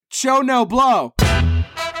Show no blow.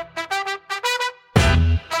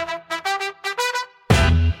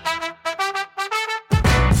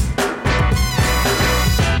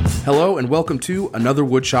 Hello and welcome to another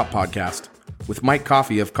Woodshop podcast with Mike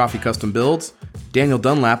Coffey of Coffey Custom Builds, Daniel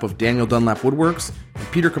Dunlap of Daniel Dunlap Woodworks,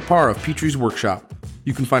 and Peter Kapar of Petrie's Workshop.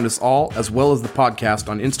 You can find us all, as well as the podcast,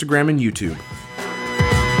 on Instagram and YouTube.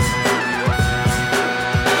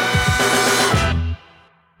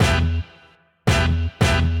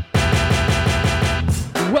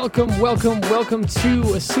 Welcome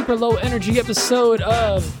to a super low energy episode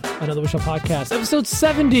of another Woodshop podcast, episode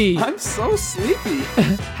 70. I'm so sleepy.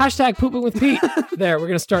 Hashtag pooping with Pete. There, we're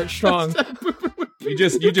gonna start strong. You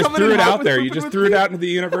just threw it out there. You just threw it out into the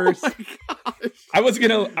universe. Oh I was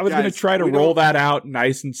gonna try to roll that out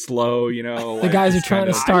nice and slow. You know, The guys are trying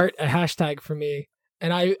to start a hashtag for me,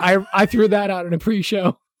 and I threw that out in a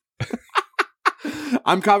pre-show.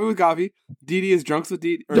 I'm Coffee with Coffee. Didi is Drunks with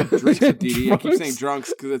Didi, or Drinks with Didi. I keep saying Drunks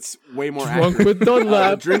because it's way more Drunk accurate. with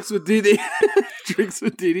Dunlap. Drinks with Didi. Drinks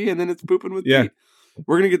with Didi, and then it's Pooping with Pete.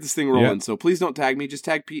 We're going to get this thing rolling, so please don't tag me. Just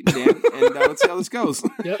tag Pete and Dan, and let's see how this goes.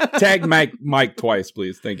 Yep. Tag Mike twice,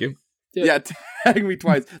 please. Thank you. Yeah, tag me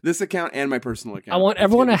twice. This account and my personal account. I want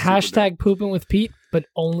everyone to hashtag pooping with Pete, but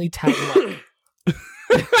only tag Mike.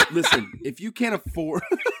 Listen, if you can't afford...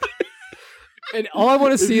 And all I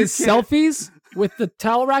want to see is selfies with the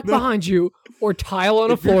towel rack behind you or tile on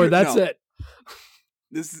a floor. That's it.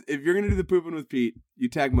 If you're going to do the Pooping with Pete, you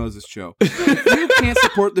tag Moses Show. If you can't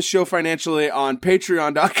support the show financially on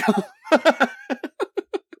patreon.com.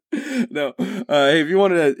 No. Hey, if you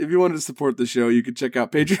wanted to support the show, you can check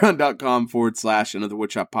out patreon.com/another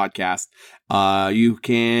Woodshop podcast. You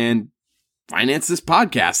can finance this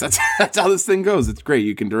podcast. That's how this thing goes. It's great.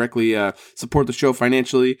 You can directly support the show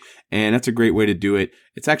financially, and that's a great way to do it.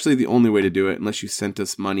 It's actually the only way to do it, unless you sent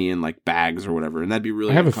us money in like bags or whatever, and that'd be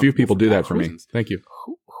really. I have a few people do that for me. Thank you.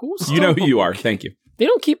 You know who you are. Thank you. They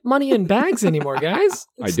don't keep money in bags anymore, guys.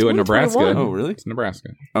 I do in Nebraska. Oh, really? It's Nebraska.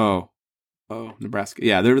 Oh, Nebraska.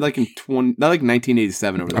 Yeah, they're like in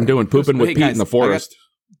 1987 over there. I'm doing Pooping with Pete in the forest.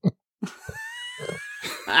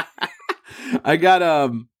 I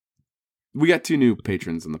got we got 2 new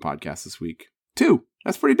patrons on the podcast this week. 2.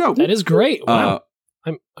 That's pretty dope. That is great. Wow.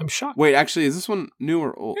 I'm shocked. Wait, actually, is this one new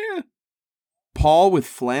or old? Yeah. Paul with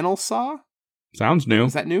Flannel Saw? Sounds new.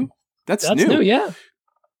 Is that new? That's new. new. Yeah.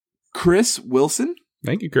 Chris Wilson?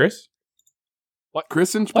 Thank you, Chris. What?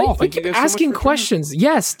 Chris and Paul, Why thank you keep guys so much asking for questions?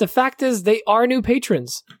 Yes, the fact is they are new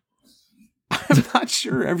patrons. I'm not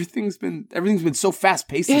sure. Everything's been so fast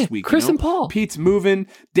paced this week. Chris and Paul. Pete's moving.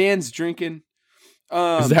 Dan's drinking.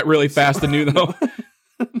 Is that really fast and new though?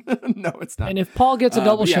 No, it's not. And if Paul gets a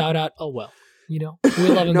double shout out, oh well. You know, we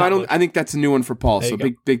love him. No, I don't. I think that's a new one for Paul. So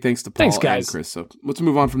big thanks to Paul guys. and Chris. So let's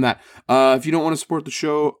move on from that. If you don't want to support the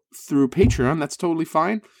show through Patreon, that's totally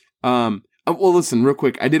fine. Well, listen, real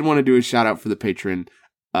quick. I did want to do a shout out for the patron.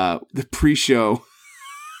 The pre-show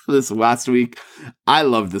this last week. I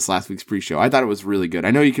loved this last week's pre-show. I thought it was really good.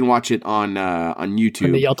 I know you can watch it on YouTube.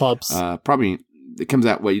 On the Yeltops. Probably it comes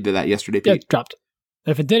out. What, you did that yesterday, Pete? Yeah, it dropped.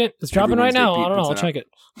 If it didn't, it's dropping right now. I don't know. I'll check it.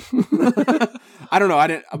 I don't know. I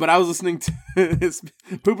didn't, but I was listening to his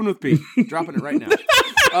Pooping with Pete, dropping it right now.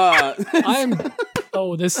 I'm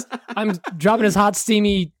dropping his hot,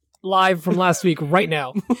 steamy live from last week right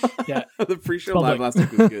now. Yeah, the pre-show live last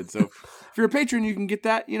week was good. So if you're a patron, you can get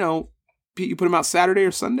that. You know, Pete, you put them out Saturday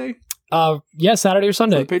or Sunday. Yeah, Saturday or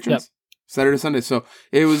Sunday. For the patrons, yep. Saturday or Sunday. So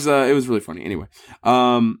it was really funny. Anyway,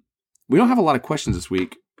 we don't have a lot of questions this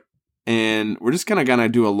week. And we're just gonna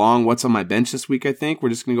do a long what's on my bench this week. I think we're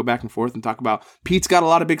just gonna go back and forth and talk about Pete's got a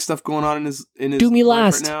lot of big stuff going on in his Do me life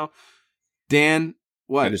last. right now. Dan,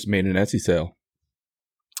 what? I just made an Etsy sale.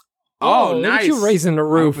 Oh, nice! You raising the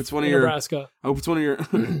roof? It's one of Nebraska. I hope it's one of your.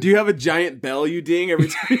 Do you have a giant bell you ding every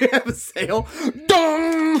time you have a sale?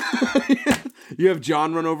 Dong! You have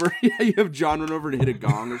John run over. Yeah, you have John run over to hit a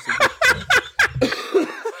gong or something.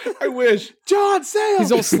 I wish. John, sale!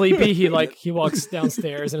 He's all sleepy. He walks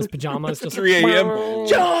downstairs in his pajamas. Just 3 a.m.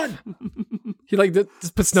 John! He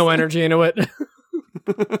just puts no energy into it.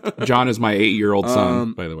 John is my 8-year-old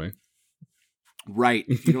son, by the way. Right.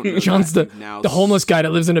 If you don't know John's that, the homeless guy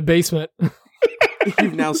that lives in a basement.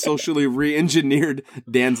 You've now socially re-engineered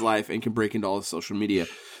Dan's life and can break into all his social media.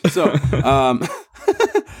 So,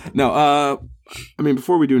 I mean,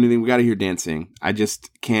 before we do anything, we got to hear Dan sing. I just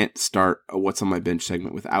can't start a What's on My Bench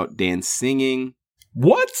segment without Dan singing.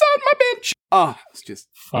 What's on my bench? Oh, it's just.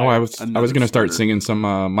 Oh, I was going to start singing some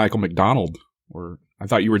Michael McDonald, or I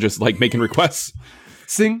thought you were just like making requests.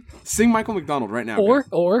 Sing Michael McDonald right now.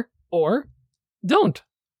 Or don't.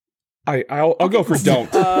 I'll go for don't.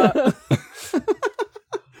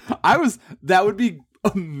 That would be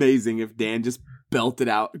amazing if Dan just belted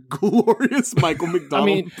out glorious Michael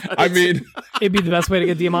McDonald. I mean, it'd be the best way to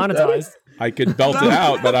get demonetized. I could belt it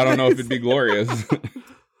out, but I don't know if it'd be glorious.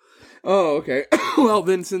 Oh, okay. Well,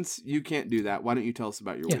 then, since you can't do that, why don't you tell us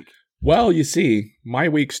about your week? Well, you see, my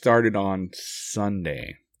week started on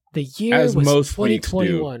Sunday. The year As was most weeks do.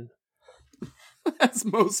 2021. As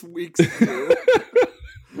most weeks do.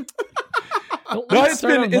 No,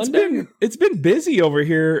 it's been busy over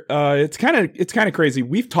here. It's kind of crazy.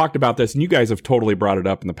 We've talked about this, and you guys have totally brought it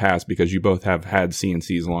up in the past because you both have had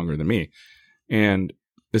CNCs longer than me, and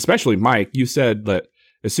especially Mike. You said that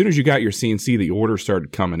as soon as you got your CNC, the orders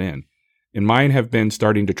started coming in, and mine have been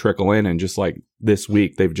starting to trickle in. And just like this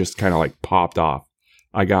week, they've just kind of like popped off.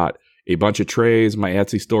 I got a bunch of trays. My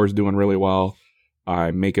Etsy store is doing really well.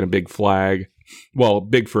 I'm making a big flag. Well,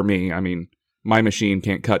 big for me. I mean, my machine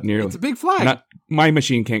can't cut nearly. It's a big flag. My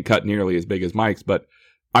machine can't cut nearly as big as Mike's, but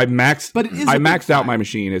I maxed out my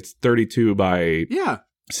machine. It's 32 by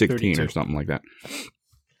 16 32. Or something like that.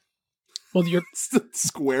 Well, your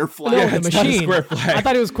square flag. No, yeah, the it's machine. Not a square flag. I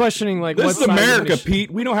thought he was questioning like this is America, Pete.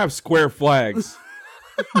 We don't have square flags.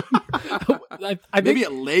 I think, maybe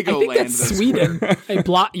at Legoland. I think that's Sweden. Hey,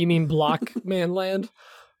 you mean Block Man Land?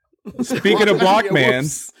 Speaking of Block Man,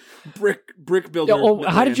 brick builder.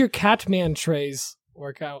 How did your Catman trays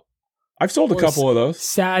work out? I've sold a couple of those.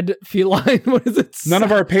 Sad feline. What is it? None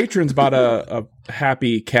of our patrons bought a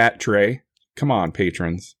happy cat tray. Come on,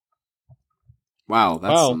 patrons. Wow,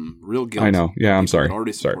 that's some real guilt. I know. Yeah, I'm sorry.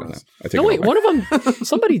 Sorry about that. I take no, wait. One of them,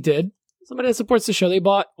 somebody did. Somebody that supports the show, they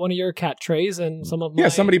bought one of your cat trays and some of my... Yeah,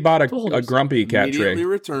 somebody bought a grumpy cat Immediately tray.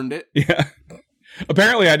 returned it. Yeah.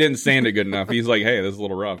 Apparently, I didn't sand it good enough. He's like, hey, this is a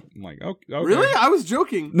little rough. I'm like, okay. Really? I was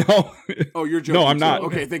joking. No. Oh, you're joking. No, I'm not.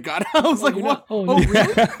 Okay, thank God. I was like, what?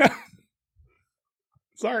 Really?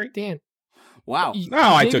 Sorry. Dan. Wow.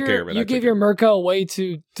 No, I took care of it. You gave your Merca away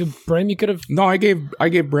to Brim. You could have... No, I gave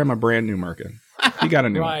Brim a brand new Merca. He got a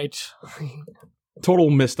new one. Total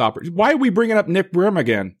missed opportunity. Why are we bringing up Nick Brim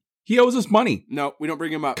again? He owes us money. No, we don't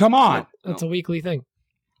bring him up. Come on. That's a weekly thing.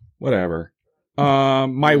 Whatever.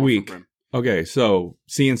 My week. Okay, so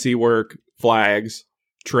CNC work, flags,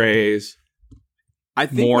 trays. I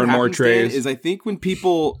think more and more trays. Dan, I think when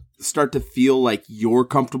people start to feel like you're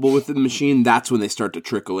comfortable with the machine, that's when they start to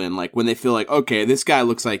trickle in. Like when they feel like, okay, this guy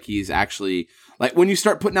looks like he's actually like when you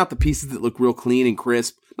start putting out the pieces that look real clean and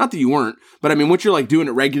crisp. Not that you weren't, but I mean, once you're like doing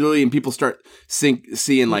it regularly and people start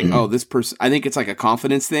seeing like, oh, this person, I think it's like a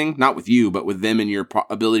confidence thing, not with you, but with them and your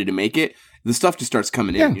ability to make it. The stuff just starts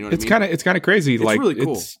coming in. You know what I mean? It's kind of crazy. It's like really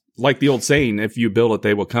cool. It's like the old saying, if you build it,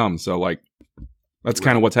 they will come. So like, that's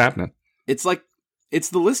kind of what's happening. It's like, it's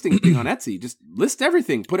the listing thing on Etsy. Just list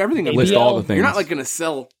everything. Put everything up. List all the things. You're not like going to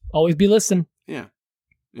sell. Always be listening. Yeah.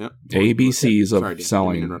 Yeah. ABCs of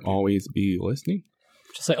selling. Always be listening.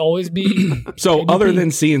 Just like always be. So other than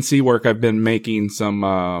CNC work, I've been making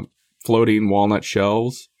some floating walnut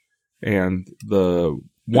shelves, and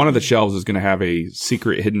one of the shelves is going to have a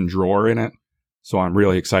secret hidden drawer in it. So I'm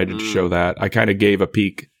really excited to show that. I kind of gave a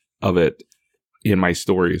peek of it in my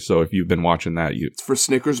story. So if you've been watching that, it's for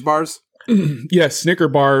Snickers bars. Yes, Snicker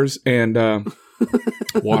bars and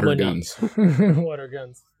water guns. Water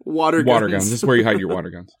guns. Water guns. This is where you hide your water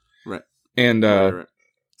guns. Right. And right.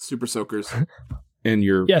 Super soakers. And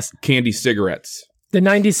your candy cigarettes. The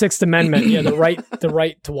 96th Amendment, the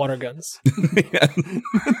right to water guns.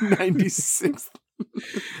 96th.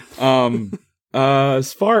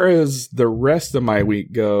 As far as the rest of my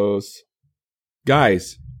week goes,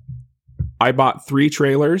 guys, I bought 3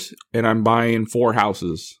 trailers and I'm buying 4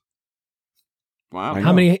 houses. Wow.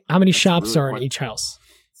 How many shops are in each house?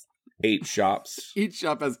 8 shops. Each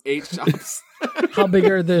shop has 8 shops. How big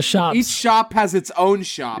are the shops? Each shop has its own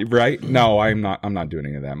shop. Right? No, I'm not doing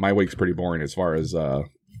any of that. My week's pretty boring as far as the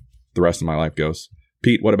rest of my life goes.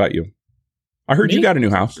 Pete, what about you? I heard you got a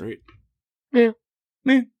new house. Great. Yeah.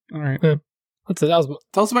 All right. Yeah. That's it.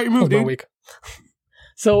 Tell us about your move, dude. My week.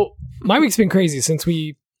 So my week's been crazy since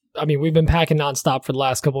we've been packing nonstop for the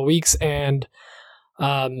last couple of weeks, and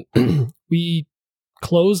we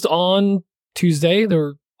closed on Tuesday. There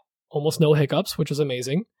were almost no hiccups, which was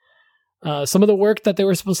amazing. Some of the work that they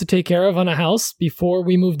were supposed to take care of on a house before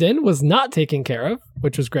we moved in was not taken care of,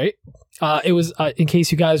 which was great. It was, in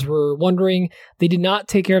case you guys were wondering, they did not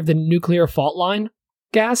take care of the nuclear fault line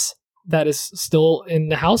gas that is still in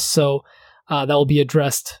the house. So that will be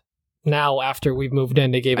addressed now after we've moved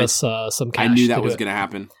in. They gave us some cash. I knew that was going to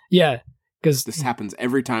happen. Yeah. Because this happens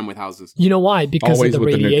every time with houses. You know why? Because always of the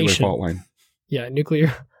with radiation. The nuclear fault line. Yeah,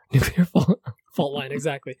 nuclear fault line,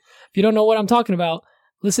 exactly. If you don't know what I'm talking about,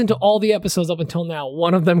 listen to all the episodes up until now.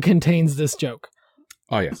 One of them contains this joke.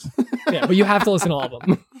 Oh, yes. Yeah, but you have to listen to all of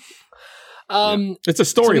them. It's a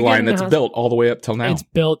So we get storyline in the that's house- built all the way up till now. It's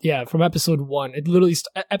built, from episode 1. It literally,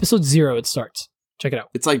 episode 0, it starts. Check it out.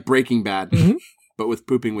 It's like Breaking Bad, Mhm. but with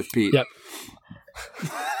pooping with Pete. Yep.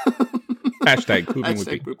 Hashtag pooping with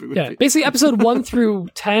Hashtag Pete. pooping with Yeah, Pete. basically episode 1 through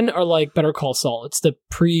 10 are like Better Call Saul. It's the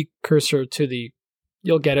precursor to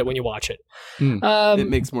you'll get it when you watch it. It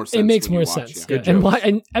makes more sense. It makes when you more watch, sense. yeah. Good And, jokes.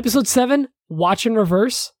 and episode 7, watch in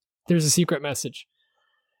reverse, there's a secret message.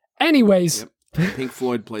 Anyways, Yep. Pink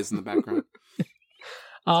Floyd plays in the background.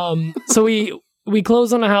 so we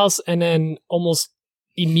close on the house, and then almost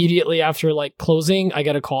immediately after like closing, I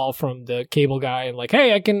get a call from the cable guy and like,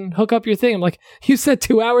 hey, I can hook up your thing. I'm like, you said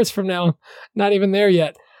 2 hours from now, not even there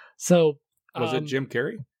yet. So Was it Jim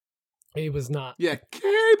Carrey? It was not. Yeah,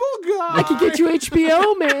 cable guy. I can get you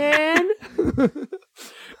HBO, man.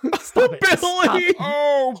 Stop it. Stop.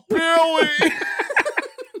 Oh, Billy!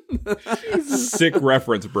 Sick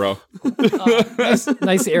reference, bro. Nice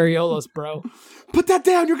areolas, bro. Put that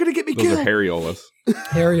down. You're gonna get me Those killed. are hariolas.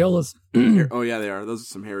 Areolas. Oh yeah, they are. Those are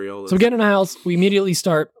some hariolas. So we get in the house. We immediately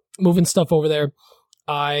start moving stuff over there.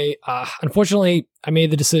 I unfortunately I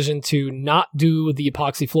made the decision to not do the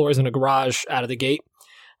epoxy floors in a garage out of the gate.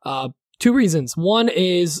 2 reasons. One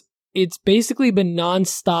is it's basically been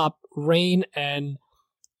nonstop rain and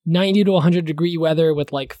 90 to 100 degree weather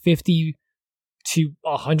with like 50 to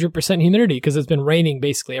 100% humidity because it's been raining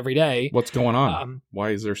basically every day. What's going on? Um, Why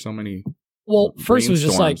is there so many? Well, first it was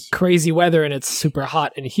just like Rainstorms. crazy weather and it's super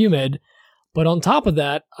hot and humid. But on top of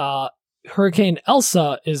that, Hurricane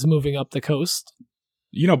Elsa is moving up the coast.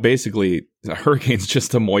 You know, basically, a hurricane's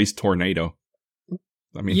just a moist tornado.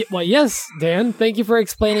 I mean, Well, yes, Dan. Thank you for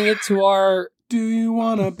explaining it to our. Do you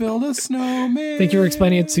wanna build a snowman? Thank you for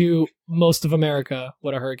explaining it to most of America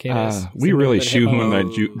what a hurricane is. we It's really been hit by shoehorned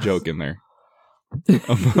one. that joke in there.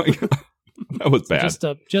 Oh my God. That was bad.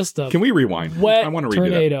 Just a Can we rewind? wet I want to redo that.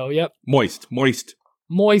 tornado. Yep, Moist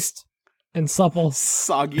moist and supple.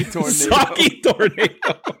 Soggy tornado. soggy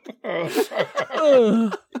tornado.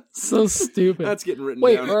 Ugh, so stupid. That's getting written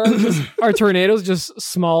Wait, down. are tornadoes just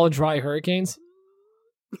small, dry hurricanes?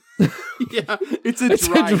 Yeah, it's a It's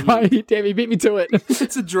dry. a dry. Damn, he beat me to it.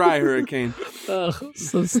 It's a dry hurricane. Ugh,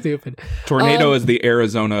 so stupid. Tornado is the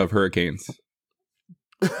Arizona of hurricanes.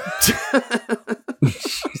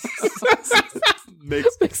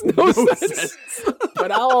 Makes no sense.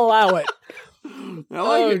 But I'll allow it. I like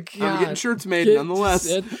Oh, it. I'm God. getting shirts made Get nonetheless.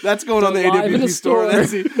 it That's going on the live in a AWP store. store.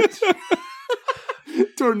 That's it.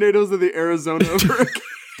 Tornadoes of the Arizona of hurricane.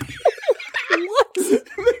 What?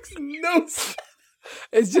 Makes no sense.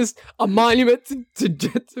 It's just a monument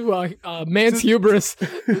to man's hubris.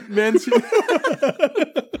 Man's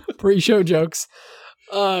Pre-show jokes.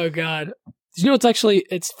 Oh God! Did you know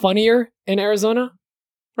it's funnier in Arizona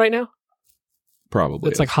right now?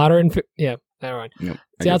 Probably. It's like hotter and yeah. Never mind. Yep,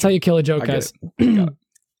 I See, that's get how you kill a joke, I get guys. it.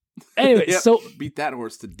 Anyway, Yep. so beat that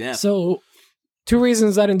horse to death. 2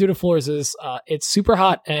 reasons I didn't do the floors is it's super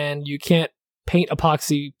hot and you can't paint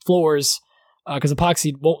epoxy floors because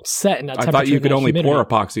epoxy won't set in that I temperature. thought you and could that only humidity. pour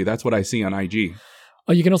epoxy. That's what I see on IG.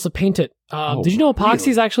 Oh, you can also paint it. Oh, Did you know epoxy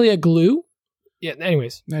really? is actually a glue? Yeah.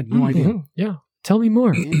 Anyways, I had no idea. Mhm. Yeah. Tell me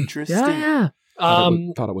more. Interesting. Yeah.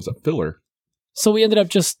 Thought it was a filler. So we ended up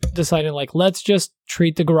just deciding, like, let's just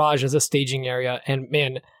treat the garage as a staging area. And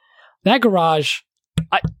man, that garage,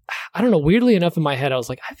 I don't know, weirdly enough in my head, I was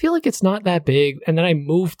like, I feel like it's not that big. And then I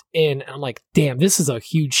moved in and I'm like, damn, this is a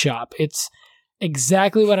huge shop. It's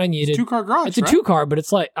exactly what I needed. It's a 2-car garage. It's a right? 2-car, but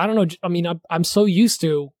it's like, I don't know. I mean, I'm so used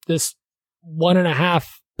to this 1.5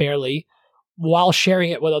 barely while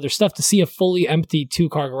sharing it with other stuff to see a fully empty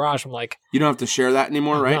 2-car garage. I'm like, You don't have to share that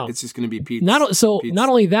anymore, right? No. It's just going to be Pete's. not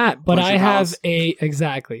only that, but Pleasure I have Palace.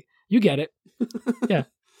 exactly. You get it. Yeah.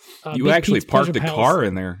 You Big actually Pete's parked Pleasure the Palace. car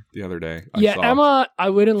in there the other day. I Yeah, saw. Emma, I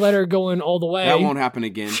wouldn't let her go in all the way. That won't happen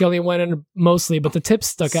again. She only went in mostly, but the tips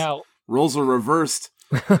stuck out. Roles are reversed.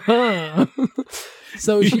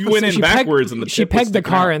 So You she went in she backwards and the she tip was pegged the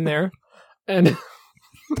sticking car out. in there, and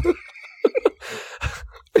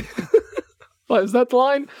what is that the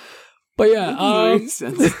line? But yeah, That makes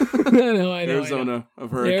sense. I know. Arizona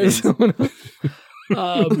of hurricanes. Arizona.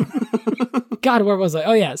 God, where was I?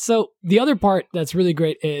 Oh yeah. So the other part that's really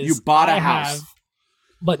great is You bought a I house. have-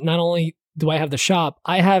 but not only do I have the shop,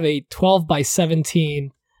 I have a 12 by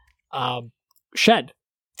 17 shed.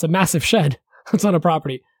 It's a massive shed. It's on a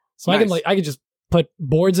property, so Nice. I can just put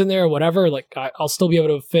boards in there or whatever. Like I'll still be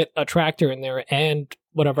able to fit a tractor in there and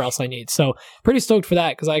whatever else I need. So pretty stoked for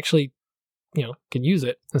that because I actually, can use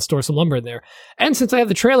it and store some lumber in there. And since I have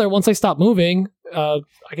the trailer, once I stop moving, I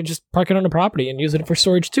can just park it on the property and use it for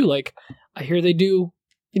storage too. Like I hear they do,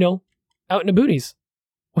 out in the boonies.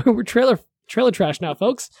 we're trailer trash now,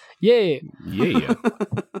 folks. Yay. Yeah.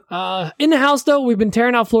 In the house, though, we've been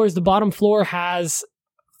tearing out floors. The bottom floor has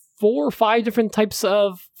 4 or 5 different types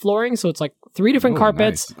of flooring. So it's like 3 different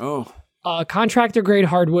carpets. Nice. Contractor grade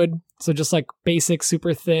hardwood. So just like basic,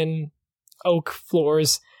 super thin oak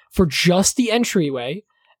floors for just the entryway.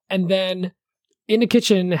 And then in the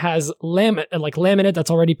kitchen has laminate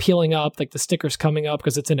that's already peeling up, like the stickers coming up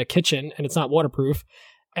because it's in a kitchen and it's not waterproof.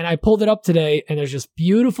 And I pulled it up today, and there's just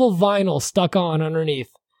beautiful vinyl stuck on underneath.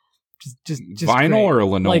 Just vinyl great. or a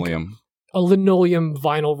linoleum? Like a linoleum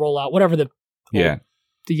vinyl rollout, whatever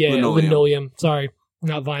linoleum. Sorry,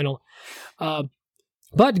 not vinyl. But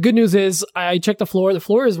the good news is, I checked the floor. The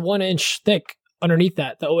floor is 1 inch thick underneath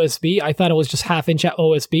that. The OSB. I thought it was just 1/2 inch at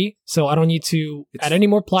OSB, so I don't need to add any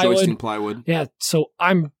more plywood. Joisting plywood. Yeah, so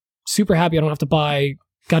I'm super happy. I don't have to buy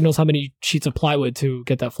God knows how many sheets of plywood to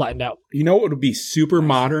get that flattened out. You know what would be super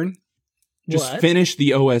modern? Just finish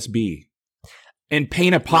the OSB and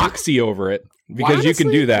paint epoxy over it, because you can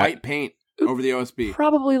do that. White paint over the OSB.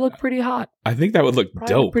 Probably look pretty hot. I think that would look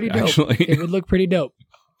dope, actually. It would look pretty dope.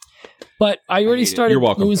 But I already started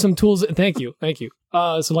moving some tools. Thank you.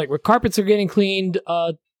 So like where carpets are getting cleaned.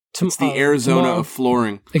 It's the Arizona of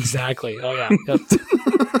flooring. Exactly. Oh yeah.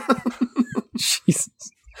 Jesus.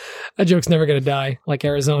 That joke's never going to die, like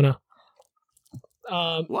Arizona.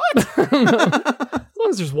 What? As long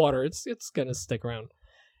as there's water, it's going to stick around.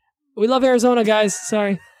 We love Arizona, guys.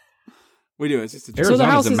 Sorry. We do. It's just a joke.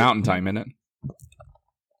 Arizona's a mountain time, isn't it?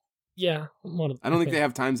 Yeah. I don't think they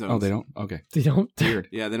have time zones. Oh, they don't? Okay. They don't? Weird.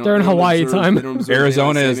 Yeah, they don't. They're in Hawaii time.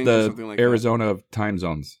 Arizona is the Arizona of time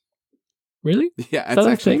zones. Really? Yeah, that's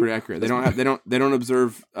actually pretty accurate. They don't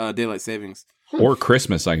observe daylight savings. Or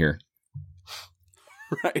Christmas, I hear.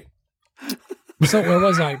 Right. So where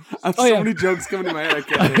was I? I have so many jokes coming to my head. I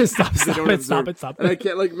can't. Stop it. And I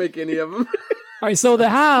can't make any of them. All right. So the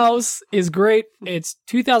house is great. It's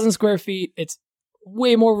 2,000 square feet. It's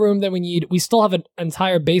way more room than we need. We still have an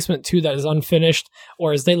entire basement too that is unfinished,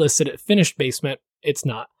 or as they listed it, finished basement. It's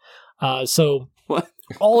not. So what?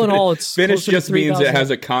 All in all, it's finished. Just means it has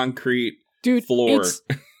a concrete floor.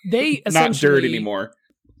 They essentially not dirt anymore.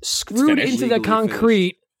 Screwed into the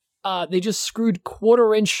concrete. They just screwed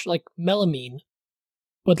 1/4 inch like melamine,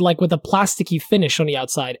 but like with a plasticky finish on the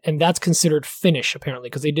outside, and that's considered finish apparently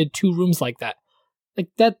because they did 2 rooms like that. Like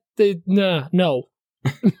that, no, no,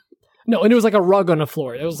 and it was like a rug on the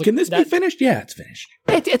floor. It was like, can this be finished? Yeah, it's finished.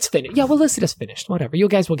 It's finished. Yeah, we'll list it as finished. Whatever, you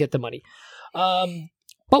guys will get the money.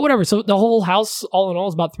 But whatever. So the whole house, all in all,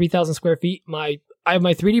 is about 3,000 square feet. I have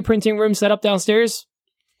my 3D printing room set up downstairs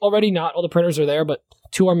already. Not all the printers are there, but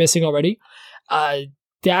 2 are missing already.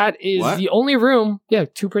 That is the only room. Yeah,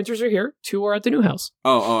 2 printers are here. 2 are at the new house.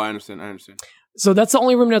 Oh, I understand. So that's the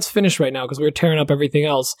only room that's finished right now because we're tearing up everything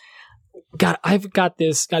else. God, I've got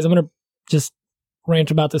this. Guys, I'm going to just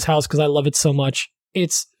rant about this house because I love it so much.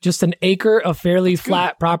 It's just an acre of fairly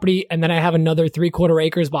flat property, and then I have another 3/4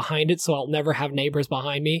 acres behind it, so I'll never have neighbors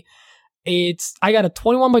behind me. I got a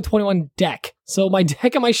 21 by 21 deck. So my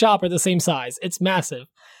deck and my shop are the same size. It's massive.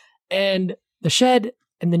 And the shed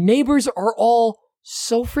and the neighbors are all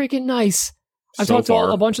so freaking nice. I've talked to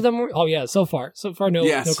a bunch of them. Oh yeah, so far, no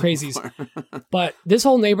crazies. But this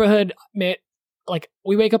whole neighborhood, man, like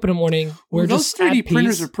we wake up in the morning, we're just those 3D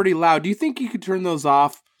printers are pretty loud. Do you think you could turn those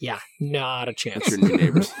off? Yeah, not a chance. Your new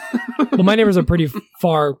neighbors. Well, my neighbors are pretty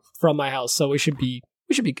far from my house, so we should be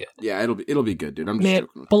good. Yeah, it'll be good, dude. I'm just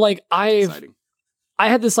joking. But like I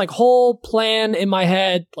had this like whole plan in my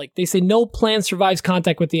head. Like they say, no plan survives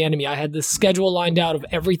contact with the enemy. I had this schedule lined out of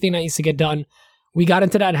everything that needs to get done. We got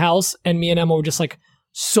into that house and me and Emma were just like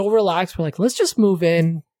so relaxed. We're like, let's just move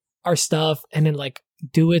in our stuff and then like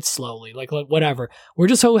do it slowly, like whatever. We're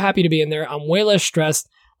just so happy to be in there. I'm way less stressed.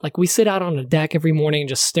 Like we sit out on the deck every morning and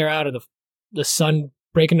just stare out at the sun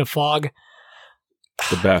breaking the fog.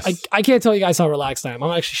 The best. I can't tell you guys how relaxed I am.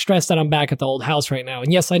 I'm actually stressed that I'm back at the old house right now.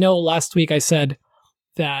 And yes, I know last week I said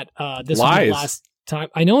that this was the last time.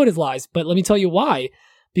 I know it is lies, but let me tell you why.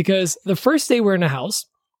 Because the first day we're in the house,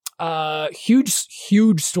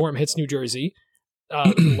 huge storm hits New Jersey,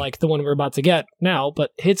 like the one we're about to get now, but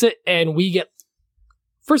hits it and we get,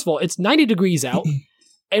 first of all, it's 90 degrees out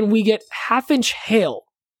and we get 1/2 inch hail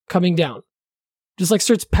coming down. Just like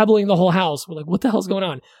starts pebbling the whole house. We're like, what the hell's going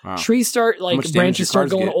on? Wow. Trees start, like branches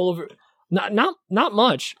start going all over. Not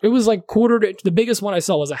much. It was like the biggest one I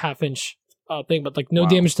saw was a 1/2 inch thing, but like no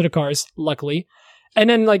damage to the cars, luckily. And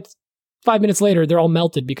then like 5 minutes later, they're all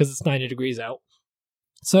melted because it's 90 degrees out.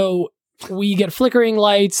 So we get flickering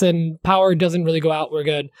lights and power doesn't really go out. We're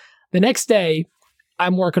good. The next day,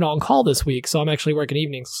 I'm working on call this week. So I'm actually working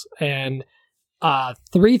evenings. And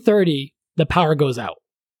 3:30, the power goes out.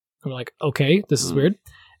 I'm like, okay, this is Mm. weird.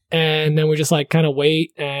 And then we just like kind of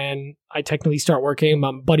wait, and I technically start working.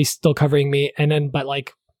 My buddy's still covering me, and then by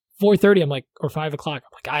like 4:30, I'm like, or 5 o'clock, I'm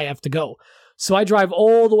like, I have to go. So I drive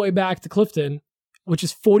all the way back to Clifton, which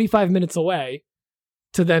is 45 minutes away,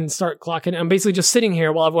 to then start clocking. I'm basically just sitting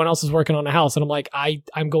here while everyone else is working on the house, and I'm like,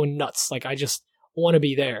 I'm going nuts. Like, I just want to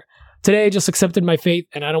be there. Today, I just accepted my fate,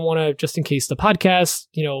 and I don't want to, just in case the podcast,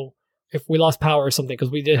 if we lost power or something,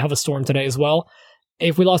 because we did have a storm today as well.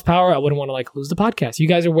 If we lost power, I wouldn't want to like lose the podcast. You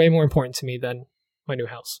guys are way more important to me than my new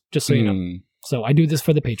house, just so you know. So I do this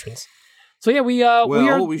for the patrons. So yeah, we are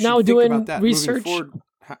should now think doing about that research. moving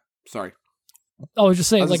forward. Sorry. Oh, I was just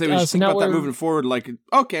saying, I was like, gonna say, we should so think now about that we're moving forward. Like,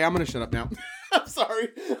 okay, I'm going to shut up now. I'm sorry.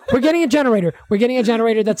 we're getting a generator.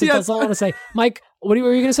 That's it. Yes. That's all I want to say. Mike, what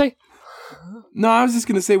were you going to say? No, I was just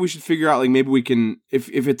going to say we should figure out, like, maybe we can, if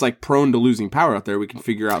it's like prone to losing power out there, we can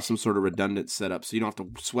figure out some sort of redundant setup so you don't have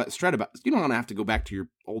to you don't have to go back to your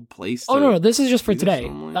old place. Oh, no, this is just for do this today.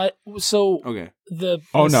 normally. Okay. The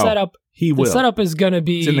no. setup, He will. the setup is going to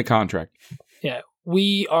be, It's in the contract. yeah,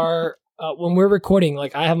 we are, when we're recording,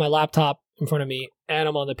 like I have my laptop in front of me and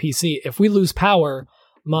I'm on the PC. If we lose power,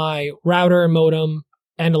 my router, modem,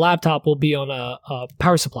 and the laptop will be on a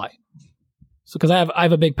power supply. So, because I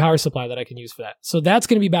have a big power supply that I can use for that. So that's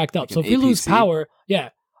going to be backed up. Like So if an we lose APC? power, yeah,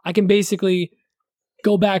 I can basically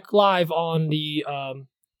go back live on the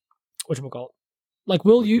whatchamacallit. Like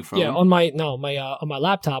Like your phone? on my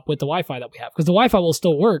laptop with the Wi-Fi that we have, because the Wi-Fi will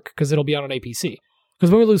still work because it'll be on an APC.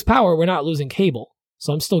 Because when we lose power, we're not losing cable,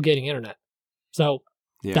 so I'm still getting internet. So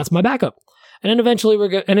Yeah. that's my backup. And then eventually we're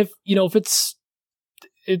going. And if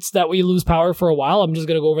it's that we lose power for a while, I'm just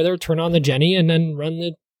gonna go over there, turn on the Jenny, and then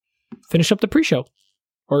finish up the pre-show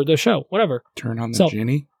or the show, whatever. Turn on the So-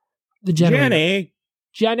 Jenny. The generator. Jenny.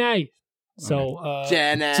 Jenny. So,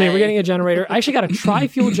 Jenny. so yeah, we're getting a generator. I actually got a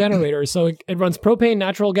tri-fuel generator, so it runs propane,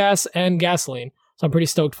 natural gas, and gasoline. So I'm pretty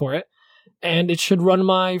stoked for it. And it should run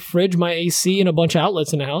my fridge, my AC, and a bunch of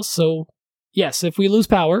outlets in the house. So yes, if we lose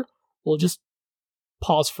power, we'll just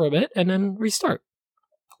pause for a bit and then restart.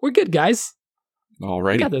 We're good, guys. We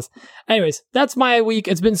Alrighty. got this. Anyways, that's my week.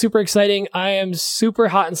 It's been super exciting. I am super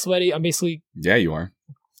hot and sweaty. I'm basically Yeah, you are.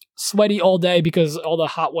 sweaty all day because all the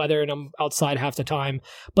hot weather and I'm outside half the time.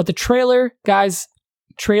 But the trailer, guys,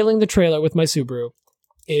 trailing the trailer with my Subaru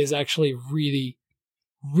is actually really,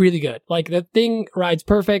 really good. Like, the thing rides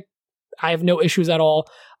perfect. I have no issues at all.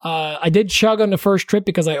 I did chug on the first trip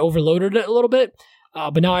because I overloaded it a little bit.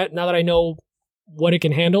 But now that I know what it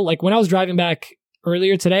can handle, like when I was driving back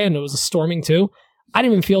earlier today and it was storming too, I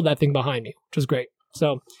didn't even feel that thing behind me, which was great.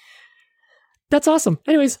 So that's awesome.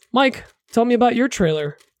 Anyways, Mike, tell me about your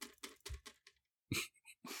trailer.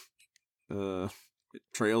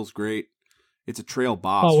 Trail's great. It's a trail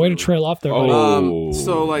boss. Oh, way to really. trail off there, buddy. Oh,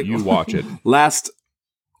 so, like- you watch it. Last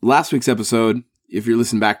week's episode, if you're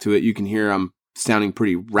listening back to it, you can hear I'm sounding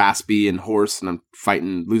pretty raspy and hoarse, and I'm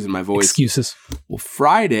losing my voice. Excuses. Well,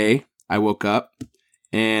 Friday, I woke up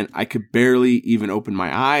and I could barely even open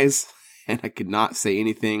my eyes, and I could not say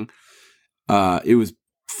anything. It was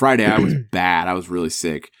Friday. I was bad. I was really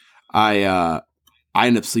sick. I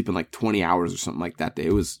ended up sleeping like 20 hours or something like that day.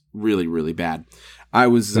 It was really, really bad. That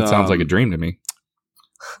sounds like a dream to me.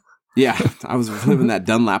 Yeah, I was living that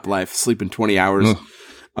Dunlap life, sleeping 20 hours.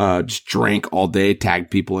 Just drank all day, tagged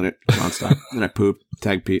people in it nonstop. Then I pooped,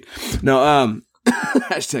 tagged Pete. No,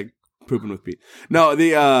 hashtag pooping with Pete. No,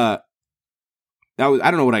 I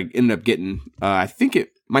don't know what I ended up getting. I think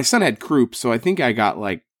my son had croup, so I think I got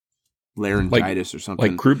like laryngitis or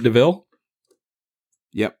something. Like Croup DeVille?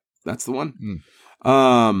 Yep, that's the one.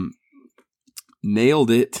 Nailed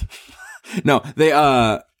it. No,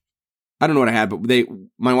 I don't know what I had, but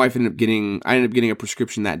my wife I ended up getting a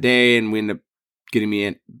prescription that day, and we ended up getting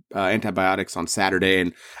me antibiotics on Saturday,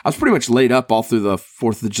 and I was pretty much laid up all through the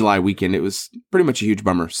 4th of July weekend. It was pretty much a huge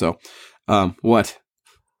bummer. So, what?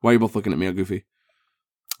 Why are you both looking at me all goofy?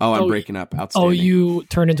 Oh, I'm breaking up. Outstanding. Oh, you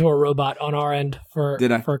turned into a robot on our end for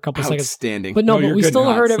a couple seconds. Outstanding. But no, No, but you're we good still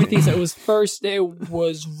now. heard everything. So it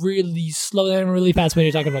was really slow and really fast when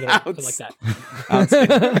you're talking about it like that.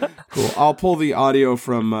 Outstanding. Cool. I'll pull the audio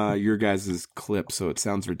from your guys' clip so it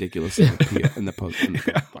sounds ridiculous in the post.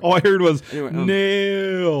 All I heard was, Anyway,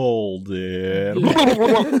 nailed it.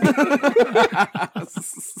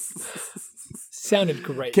 Sounded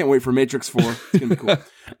great. Can't wait for Matrix 4. It's going to be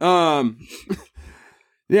cool.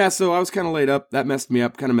 Yeah, so I was kind of laid up. That messed me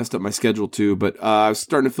up, kind of messed up my schedule too. But I was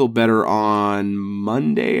starting to feel better on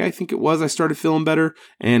Monday, I think it was. I started feeling better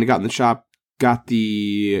and got in the shop, got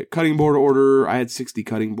the cutting board order. I had 60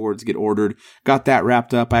 cutting boards get ordered. Got that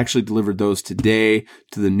wrapped up. I actually delivered those today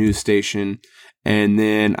to the news station. And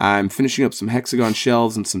then I'm finishing up some hexagon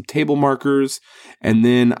shelves and some table markers. And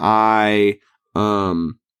then I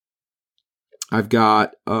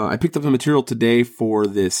picked up the material today for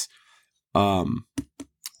this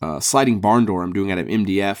sliding barn door I'm doing out of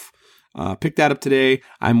MDF. Picked that up today.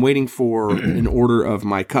 I'm waiting for an order of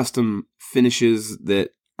my custom finishes that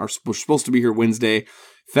are supposed to be here Wednesday.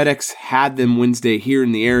 FedEx had them Wednesday here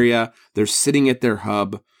in the area. They're sitting at their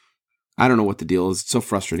hub. I don't know what the deal is. It's so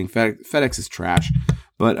frustrating. FedEx is trash.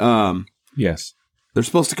 But yes, they're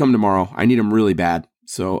supposed to come tomorrow. I need them really bad.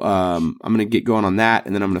 So I'm going to get going on that,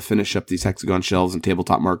 and then I'm going to finish up these hexagon shelves and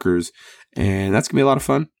tabletop markers, and that's going to be a lot of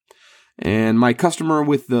fun. And my customer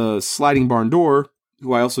with the sliding barn door,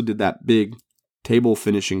 who I also did that big table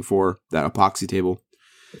finishing for, that epoxy table,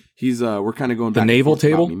 we're kind of going back the naval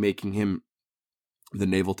table, me making him the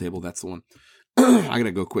naval table. That's the one. I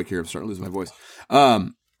gotta go quick here. I'm starting to lose my voice.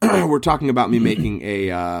 We're talking about me making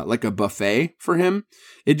a like a buffet for him.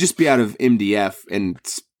 It'd just be out of MDF and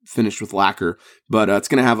finished with lacquer, but it's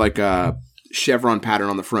gonna have like a chevron pattern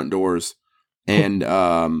on the front doors, and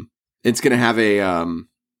it's gonna have a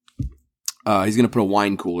he's gonna put a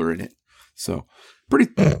wine cooler in it. So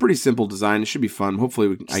pretty simple design. It should be fun.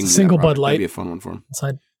 Hopefully I can single Bud Light. That'd be a fun one for him.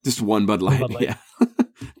 Inside. Just one Bud Light. Yeah.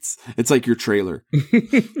 it's like your trailer.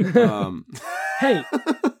 Hey,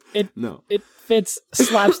 it fits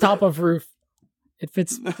slabs top of roof. It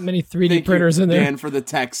fits many 3D Thank printers you, in there. Dan, for the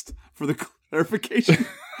text, for the clarification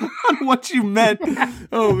on what you meant.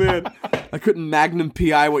 Oh man, I couldn't Magnum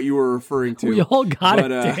PI what you were referring to. We all got it,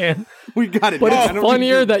 Dan. We got it. But Dan. it's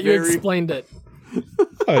funnier that you explained it.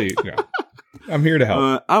 Oh, yeah. I'm here to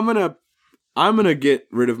help. I'm gonna get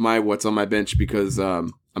rid of my what's on my bench because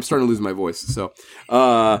I'm starting to lose my voice. So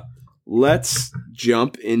let's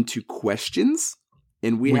jump into questions.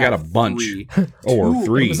 And we got a bunch. Three.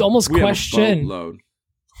 It was almost question.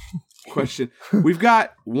 Question. We've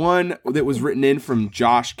got one that was written in from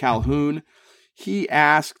Josh Calhoun. He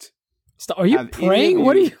asked, are you praying?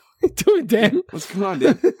 What are you doing, Dan? What's going on,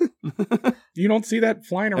 Dan? You don't see that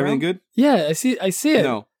flying around? Everything good? Yeah, I see it.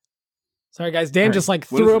 No. Sorry, guys. Dan just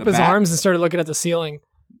threw up his arms and started looking at the ceiling.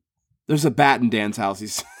 There's a bat in Dan's house.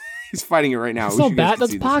 He's fighting it right now. It's no bat.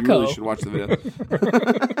 That's Paco. You really should watch the video.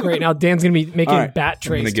 Great. Now Dan's going to be making bat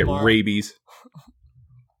trays. I'm going to get rabies.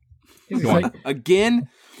 He's like, again.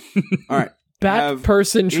 All right. Bat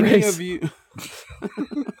person trays. Of you...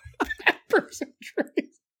 bat person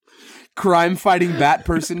trays. Crime fighting bat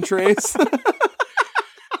person trays.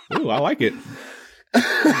 Ooh, I like it.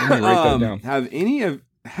 I'm going to write that down.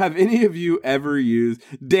 Have any of you ever used?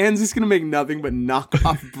 Dan's just gonna make nothing but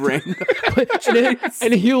knockoff brand.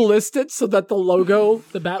 and he'll list it so that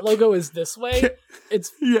the bat logo is this way.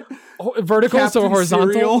 It's vertical, Captain so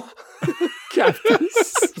horizontal.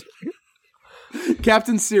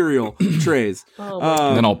 Captain Cereal trays.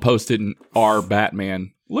 And then I'll post it in our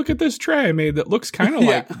Batman. Look at this tray I made that looks kind of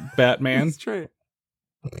like Batman's tray.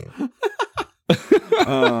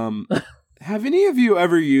 Have any of you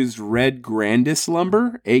ever used red grandis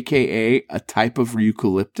lumber, aka a type of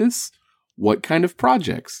eucalyptus? What kind of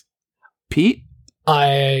projects? Pete?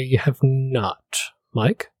 I have not.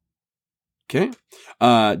 Mike? Okay.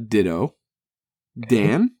 Ditto.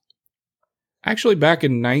 Dan? Actually, back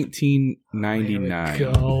in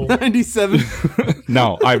 1999. 97.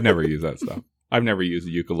 No, I've never used that stuff. I've never used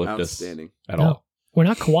eucalyptus at all. We're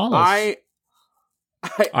not koalas.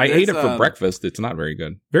 I ate it for breakfast. It's not very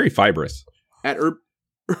good. Very fibrous. At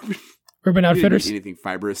Urban Outfitters. Anything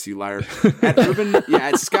fibrous, you liar.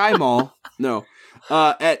 At Sky Mall. No.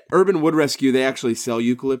 At Urban Wood Rescue, they actually sell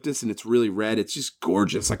eucalyptus, and it's really red. It's just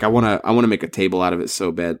gorgeous. Like I want to make a table out of it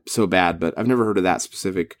so bad. But I've never heard of that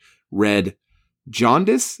specific red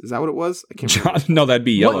jaundice. Is that what it was? I can't remember. No, that'd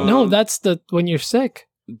be yellow. What? No, that's when you're sick.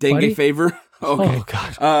 Dengue fever. Okay. Oh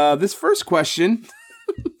God. This first question.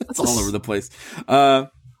 That's all over the place. I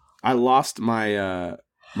lost my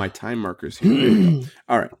my time markers here.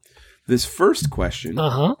 All right. This first question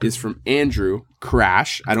is from Andrew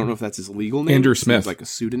Crash. I don't know if that's his legal name. Andrew Smith. It's like a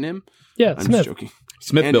pseudonym. Yeah, I'm Smith. just joking.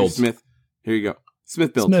 Smith Andrew Builds. Smith. Here you go.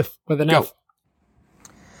 Smith Builds. Smith with an F.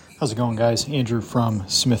 How's it going, guys? Andrew from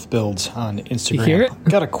Smith Builds on Instagram. You hear it?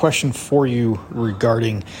 Got a question for you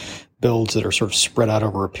regarding builds that are sort of spread out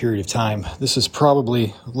over a period of time. This is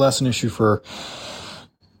probably less an issue for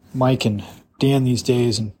Mike and Dan these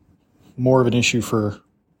days and more of an issue for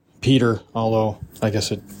Peter, although I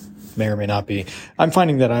guess it may or may not be. I'm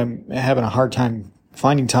finding that I'm having a hard time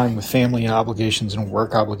finding time with family obligations and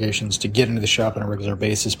work obligations to get into the shop on a regular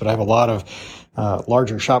basis, but I have a lot of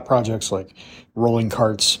larger shop projects like rolling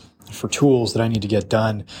carts for tools that I need to get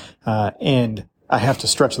done, and I have to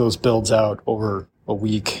stretch those builds out over a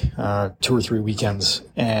week, 2 or 3 weekends.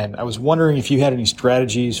 And I was wondering if you had any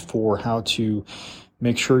strategies for how to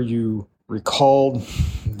make sure you recalled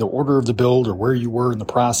the order of the build or where you were in the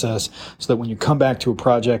process so that when you come back to a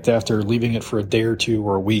project after leaving it for a day or two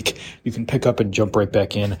or a week, you can pick up and jump right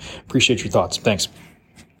back in. Appreciate your thoughts. Thanks.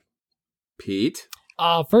 Pete?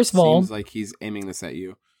 First of all, seems like he's aiming this at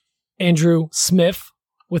you. Andrew Smith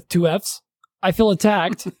with 2 Fs. I feel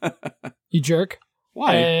attacked, you jerk.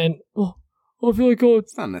 Why? And I feel like,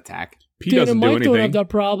 it's not an attack. Pete Dan doesn't and do Mike anything. don't have that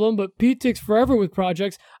problem, but Pete takes forever with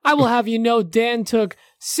projects. I will have you know, Dan took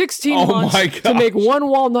 16 Oh months my to make gosh. one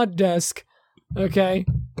walnut desk. Okay.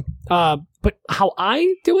 But how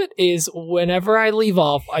I do it is whenever I leave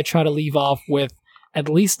off, I try to leave off with at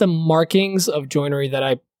least the markings of joinery that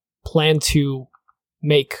I plan to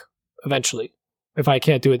make eventually, if I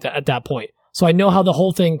can't do it at that point. So I know how the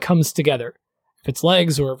whole thing comes together. If it's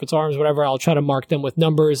legs or if it's arms, whatever, I'll try to mark them with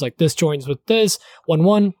numbers like this joins with this, 1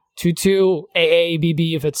 1, 2 2, AA,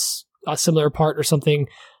 BB if it's a similar part or something.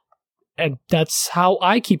 And that's how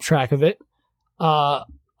I keep track of it.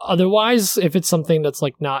 Otherwise, if it's something that's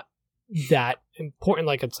like not that important,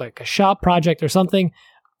 like it's like a shop project or something,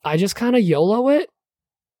 I just kind of YOLO it.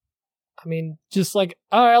 I mean, just like,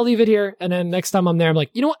 all right, I'll leave it here. And then next time I'm there, I'm like,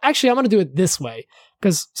 you know what? Actually, I'm going to do it this way.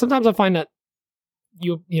 Because sometimes I find that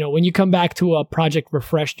you know, when you come back to a project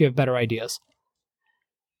refreshed, you have better ideas.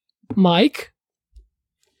 Mike?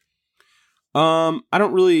 I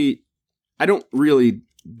don't really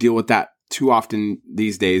deal with that too often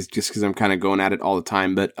these days just because I'm kind of going at it all the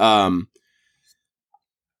time. But I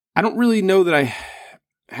don't really know that I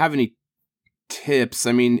have any tips.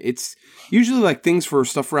 I mean, it's usually like things for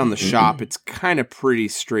stuff around the shop. It's kind of pretty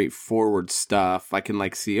straightforward stuff. I can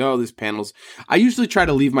like see, oh, this panel's... I usually try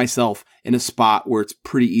to leave myself in a spot where it's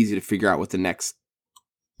pretty easy to figure out what the next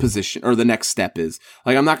position or the next step is.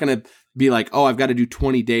 Like, I'm not going to be like, oh, I've got to do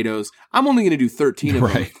 20 dados. I'm only going to do 13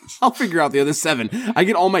 of them. I'll figure out the other 7. I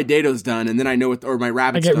get all my dados done, and then I know what, or my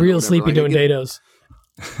rabbits. I get real sleepy doing dados.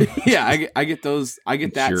 Yeah, I get those. I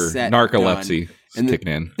get that your set. narcolepsy and kicking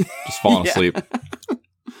in, just falling asleep.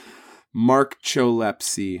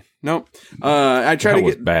 Marcholepsy. Nope. I try That to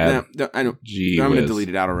was get bad. No, I know. Gee I'm going to whiz. delete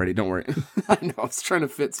it out already. Don't worry. I know. I was trying to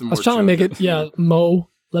fit some. I was trying to make it,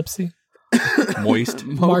 Mo-lepsy. Moist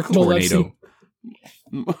Mark tornado.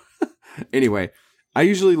 Anyway, I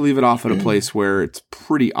usually leave it off at a place where it's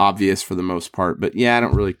pretty obvious for the most part. But yeah,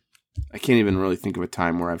 I can't even really think of a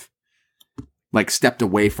time where I've like stepped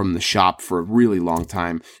away from the shop for a really long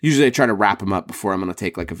time. Usually I try to wrap them up before I'm going to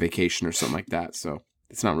take like a vacation or something like that. So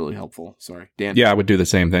it's not really helpful. Sorry, Dan. Yeah, I would do the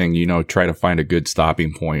same thing. You know, try to find a good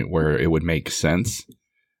stopping point where it would make sense.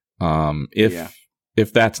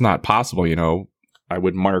 If that's not possible, you know, I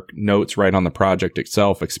would mark notes right on the project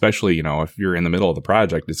itself, especially, you know, if you're in the middle of the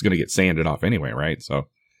project, it's going to get sanded off anyway, right? So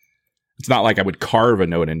it's not like I would carve a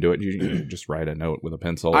note into it. You just write a note with a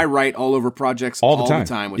pencil. I write all over projects all the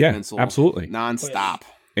time with pencil. Absolutely. Nonstop.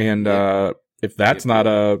 And if that's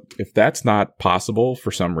not possible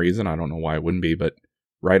for some reason, I don't know why it wouldn't be, but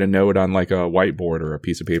write a note on like a whiteboard or a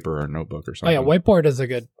piece of paper or a notebook or something. Oh, yeah, whiteboard is a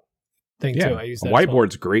good thing, too. I use that. A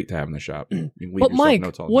whiteboard's great to have in the shop. You can leave But yourself Mike,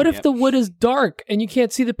 notes all the what time. if the wood is dark and you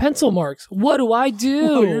can't see the pencil marks? What do I do?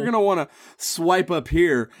 Oh, you're going to want to swipe up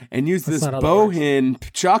here and use That's this not how that works.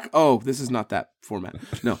 Bohin chalk. Oh, this is not that format.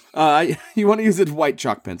 No. You want to use a white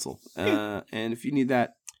chalk pencil. And if you need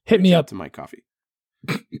that, Hit me reach out up. to my coffee.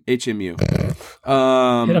 HMU.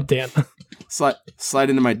 Hit up Dan. Slide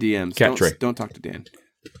into my DMs. Cat tray. Don't talk to Dan.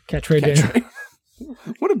 Cat tray Dan. Cat tray.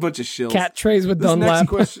 What a bunch of shills. Cat trays with This next Dunlap.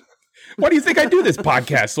 question. Why do you think I do this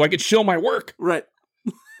podcast? So I could shill my work. Right.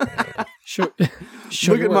 Show Look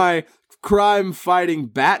your at work. my crime-fighting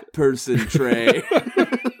bat person tray.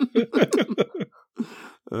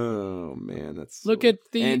 Oh, man. That's Look at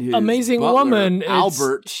And the his amazing butler, woman.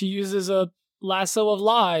 Albert. She uses a lasso of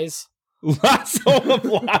lies. Lasso of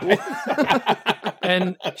lies.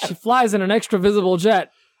 And she flies in an extra visible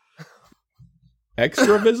jet.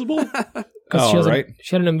 Extra visible? Because right.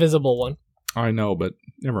 she had an invisible one. I know, but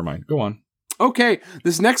never mind. Go on. Okay,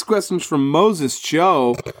 this next question is from Moses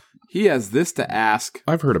Cho. He has this to ask.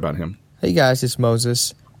 I've heard about him. Hey guys, it's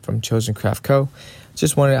Moses from Chosen Craft Co.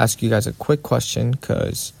 Just wanted to ask you guys a quick question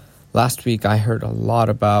because last week I heard a lot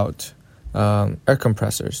about air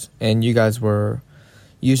compressors, and you guys were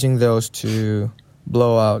using those to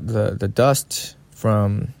blow out the dust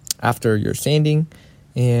from after your sanding.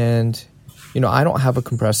 And, you know, I don't have a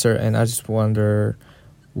compressor, and I just wonder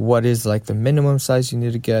what is like the minimum size you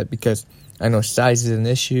need to get, because I know size is an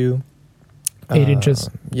issue. 8 inches.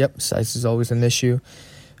 Yep, size is always an issue.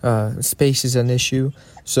 space is an issue.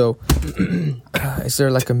 So, is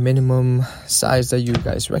there like a minimum size that you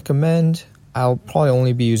guys recommend? I'll probably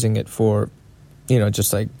only be using it for,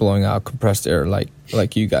 just like blowing out compressed air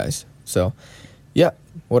like you guys. So, yeah.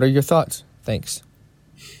 What are your thoughts? Thanks.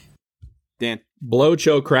 Dan.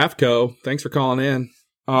 Blowcho Craftco. Thanks for calling in.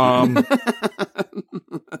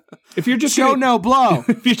 If you're just blow.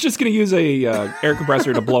 If you're just going to use a air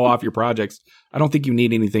compressor to blow off your projects, I don't think you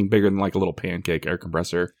need anything bigger than like a little pancake air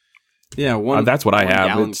compressor. Yeah, that's what I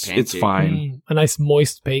have. It's fine. A nice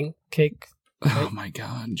moist pancake. Oh my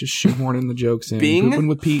god! Just shoehorning the jokes in. Pooping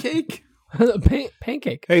with Pete. Cake?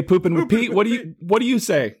 Pancake. Hey, pooping with Pete. What do you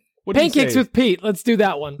say? Pancakes with Pete. Let's do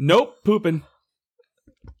that one. Nope, pooping.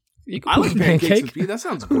 I like pancakes with Pete. That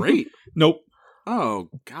sounds great. Nope. Oh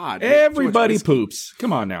God! Everybody poops.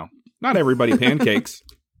 Come on now. Not everybody pancakes.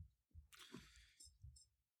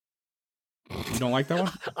 You don't like that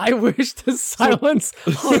one? I wish the silence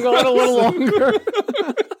hung on a little longer.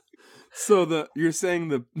 So you're saying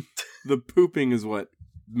the pooping is what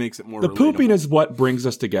makes it more. The relatable. pooping is what brings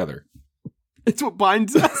us together. It's what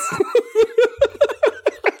binds us.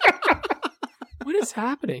 What is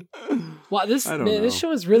happening? Wow, this know.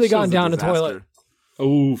 show has really gone down the toilet.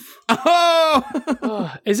 Oof.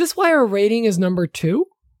 Oh! Is this why our rating is number 2?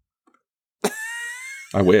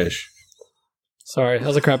 I wish. Sorry, that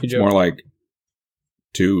was a crappy It's joke. more like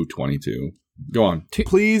 222. Go on.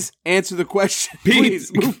 Please answer the question. Pete.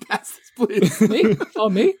 Please move past this, please. Me? Oh,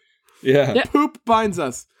 me? Yeah. Poop binds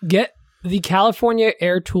us. Get the California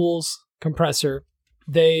Air Tools compressor.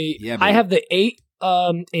 I have the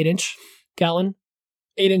 8-inch gallon.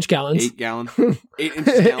 8-inch gallons. 8 gallon. 8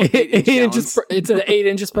 inches gallon. 8 inches per, it's 8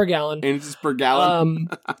 inches per gallon. 8 inches per gallon.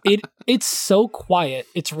 It's so quiet.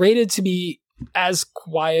 It's rated to be as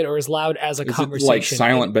quiet or as loud as a Is conversation. it like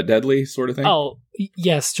silent but deadly sort of thing? Oh,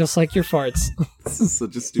 yes, just like your farts. This is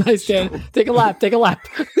such a stupid Nice, show. Dan. Take a lap.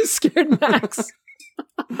 Scared Max.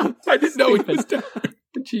 I didn't know he was down.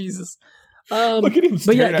 Jesus. Look at him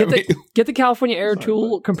But yeah, staring at me. get the California Air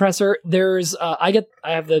Tool compressor. There's I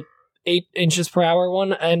have the 8 inches per hour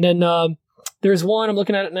one, and then there's one I'm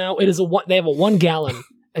looking at it now. It is they have a 1 gallon.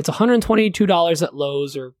 It's $122 at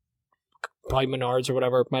Lowe's or probably Menards or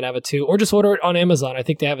whatever. Might have it too, or just order it on Amazon. I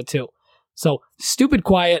think they have it too. So stupid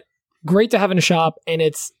quiet, great to have in a shop, and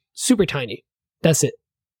it's super tiny. That's it.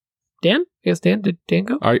 Dan? Yes, Dan. Did Dan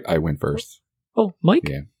go? I went first. Oh, Mike.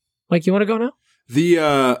 Yeah. Mike, you want to go now?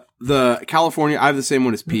 The California, I have the same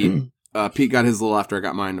one as Pete. Pete got his a little after I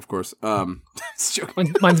got mine, of course. It's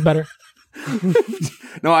joking. Mine's better.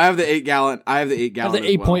 No, I have the 8 gallon. I have the 8 I have gallon.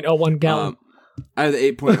 the 8.01 gallon. I have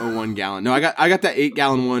the 8.01 gallon. No, I got that 8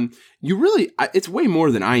 gallon one. It's way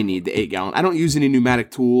more than I need, the 8 gallon. I don't use any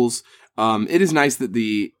pneumatic tools. It is nice that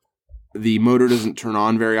the motor doesn't turn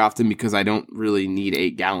on very often because I don't really need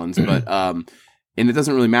 8 gallons, but and it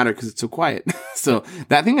doesn't really matter because it's so quiet. So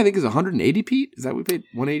that thing I think is 180, Pete. Is that we paid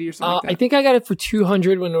 180 or something like that? I think I got it for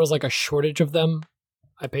 200 when there was like a shortage of them.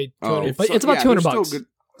 I paid 200, but it's about $200.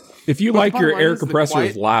 If you But like the your bottom line air is the compressors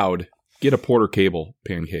quiet- loud, get a Porter Cable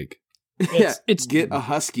pancake. It's get a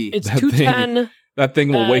Husky. It's That 210. That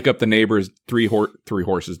thing will wake up the neighbors 3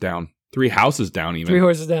 horses down. 3 houses down even. 3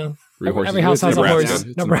 horses down. 3 horses. Every house It's has a Nebraska. horse.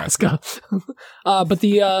 It's Nebraska. But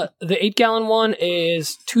the 8 gallon one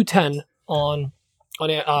is $210 on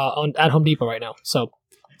at Home Depot right now. So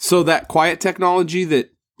that quiet technology that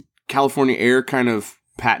California Air kind of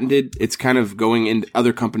patented, it's kind of going into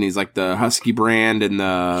other companies like the Husky brand and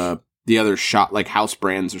the other shot like house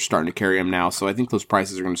brands are starting to carry them now. So I think those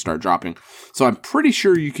prices are going to start dropping. So I'm pretty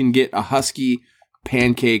sure you can get a Husky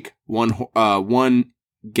pancake 1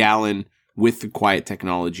 gallon with the quiet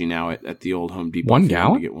technology now at the old Home Depot. 1 if you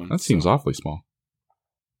want to gallon? get one. That seems awfully small.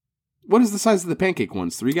 What is the size of the pancake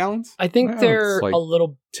ones? 3 gallons? I think Well, they're it's like a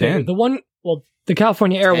little 10. bigger. The one, the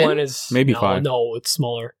California Air 10? one is Maybe 5. No, it's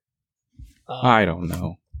smaller. I don't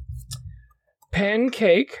know.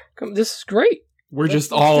 Pancake. This is great. We're Let's just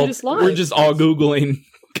do all this live. Googling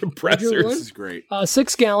compressors. This is great.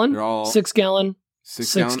 6 gallon. They're all 6 gallon.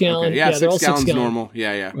 6 gallon. Okay. Yeah, they're all 6 6 gallons gallon. normal.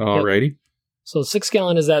 Yeah. Alrighty. So 6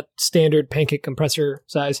 gallon is that standard pancake compressor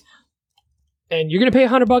size, and you're gonna pay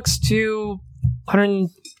 $100 to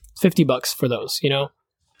 $150 for those. You know.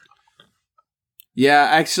 Yeah,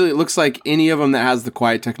 actually, it looks like any of them that has the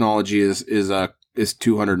quiet technology is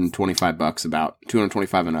 $225, about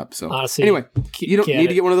 $225 and up. So Honestly, anyway, you don't need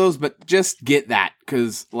to it. get one of those, but just get that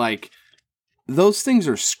because like those things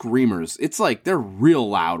are screamers. It's like they're real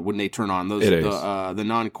loud when they turn on those It is. the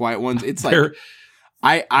non-quiet ones. It's like They're-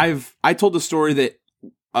 I told the story that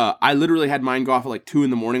I literally had mine go off at like 2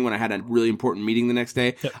 a.m. when I had a really important meeting the next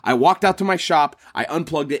day. Yep. I walked out to my shop, I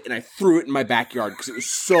unplugged it, and I threw it in my backyard because it was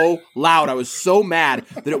so loud. I was so mad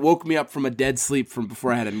that it woke me up from a dead sleep from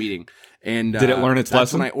before I had a meeting. And Did it learn its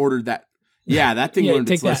that's lesson? when I ordered that. Yeah, that thing Yeah, learned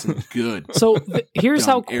its take that. lesson. Good. So here's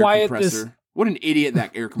how Dumb air quiet compressor. What an idiot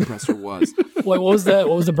that air compressor was. What was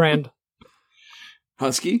the brand?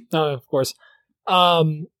 Husky? Oh, of course.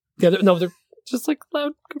 They're just like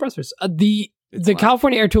loud compressors. The loud.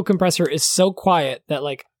 California Air Tool compressor is so quiet that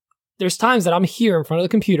like there's times that I'm here in front of the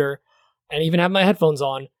computer and even have my headphones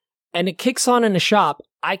on, and it kicks on in the shop.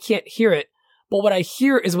 I can't hear it, but what I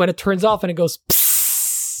hear is when it turns off and it goes.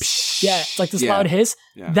 Psst. Yeah, it's like this loud hiss.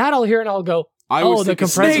 Yeah. That I'll hear and I'll go. I always Oh, the think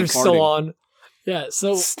of compressor's snakes still farting. on. Yeah,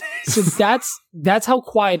 so that's how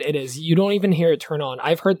quiet it is. You don't even hear it turn on.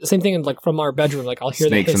 I've heard the same thing like from our bedroom. Like I'll hear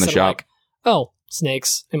Snakes the hiss in the and I'm shop. like, oh,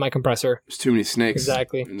 snakes in my compressor. There's too many snakes.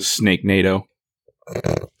 Exactly. In the Snake NATO.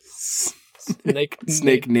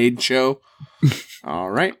 Snake Nade show. All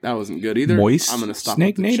right, that wasn't good either. Moist I'm gonna stop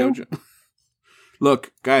Snake with the NATO? show.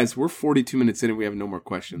 Look, guys, we're 42 minutes in and we have no more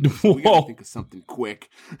questions. We Whoa. gotta think of something quick.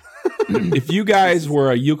 If you guys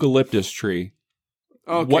were a eucalyptus tree,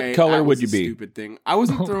 Okay, What color that would was you a be? Stupid thing. I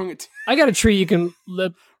wasn't throwing it to I got a tree you can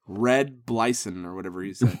lip. red Blyson or whatever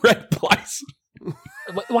you said. red Blyson,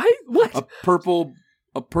 Why? What? A purple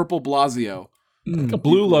Blasio.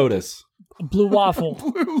 blue lotus. Blue waffle.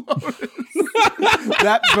 Blue Lotus.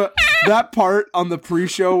 that part on the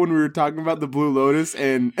pre-show when we were talking about the Blue Lotus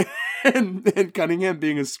and Cunningham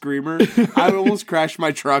being a screamer, I almost crashed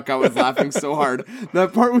my truck. I was laughing so hard.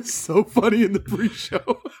 That part was so funny in the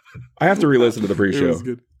pre-show. I have to re-listen to the It pre-show. was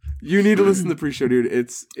good. You need to listen to the pre-show, dude.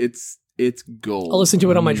 It's gold. I'll listen to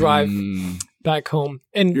it on my drive Mm. back home.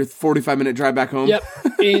 And Your 45-minute drive back home. yep,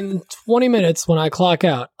 in 20 minutes when I clock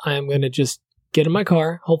out, I am going to just get in my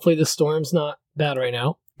car. Hopefully the storm's not bad right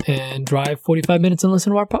now. And drive 45 minutes and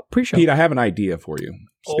listen to our pre-show. Pete, I have an idea for you.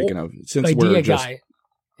 Speaking of, since Idea we're just guy.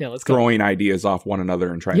 Yeah, let's go. throwing ideas off one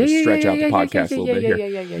another and trying to stretch out the podcast a little bit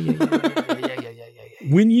here.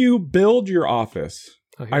 When you build your office,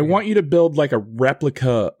 I want you to build like a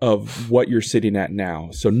replica of what you're sitting at now,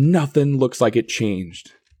 so nothing looks like it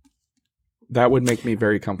changed. That would make me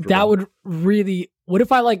very comfortable. That would really. What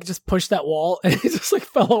if I like just pushed that wall and it just like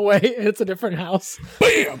fell away and it's a different house?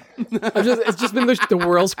 Bam! It's just been the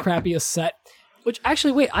world's crappiest set. Which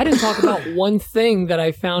actually, wait, I didn't talk about one thing that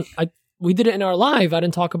I found. We did it in our live. I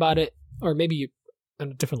didn't talk about it, or maybe in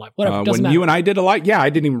a different live. Whatever. Doesn't When matter. you and I did a live, yeah, I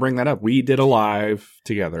didn't even bring that up. We did a live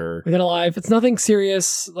together. We did a live. It's nothing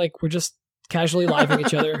serious. Like we're just casually living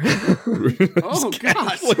each other. Oh,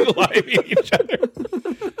 gosh. Living each other.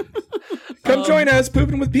 Come join us,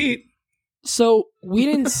 Pooping with Pete. So we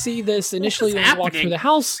didn't see this initially when we walked through the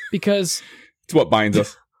house because It's what binds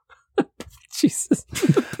us. Jesus.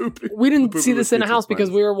 We didn't see this in a house because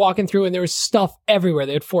we we were walking through and there was stuff everywhere.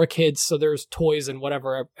 They had 4 kids, so there's toys and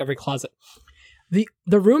whatever every closet.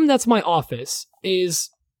 The room that's my office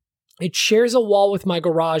it shares a wall with my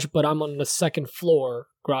garage, but I'm on the second floor.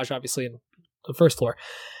 Garage, obviously, in the first floor.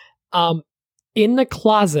 In the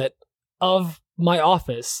closet of my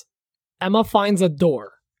office, Emma finds a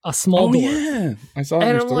door, a small door. Yeah. I saw it in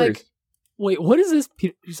And your I'm stories. like, wait, what is this?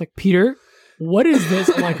 She's like, Peter, what is this?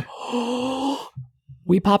 I'm like,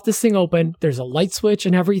 we pop this thing open. There's a light switch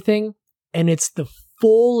and everything. And it's the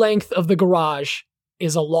full length of the garage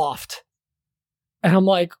is a loft. And I'm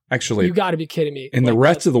like, Actually, you got to be kidding me. in the Like,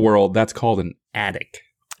 rest of the world, that's called an attic.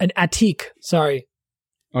 an attique. Sorry.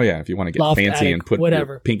 Oh, yeah, if you want to get Loft, fancy attic, and put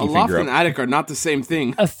whatever. your pinky A loft finger and up. attic are not the same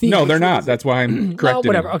thing. A thief. No, they're not. That's why I'm correcting No,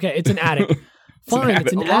 whatever. him. Okay, it's an attic. Fine, attic.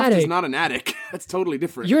 it's A an loft attic. is not an attic. That's totally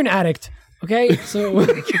different. You're an addict. Okay, so You're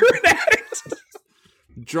an addict.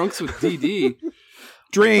 Drunks with DD.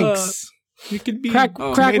 Drinks. You could be crack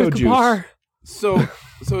tomato with juice. Kapar. So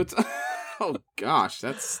it's oh gosh,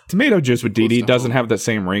 that's Tomato juice with Close DD to doesn't home. have the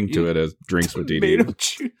same ring to it as drinks with tomato DD.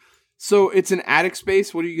 juice. So it's an attic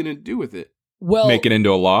space. What are you gonna do with it? Well, Make it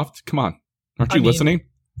into a loft? Come on. Aren't I you mean- listening?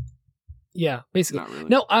 yeah, basically. Not really.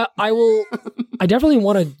 No, I will. I definitely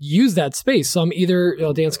want to use that space. So I'm either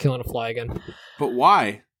Dan's killing a fly again But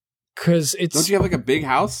why? because it's Don't you have like a big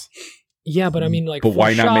house? yeah, but I mean like. But for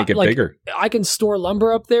why not shop- make it like, bigger? I can store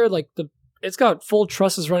lumber up there. Like it's got full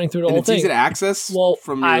trusses running through the And whole it's thing. easy to access Well,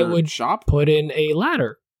 from your I would shop? put in a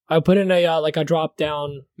ladder. I put in a like a drop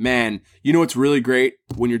down. Man, you know what's really great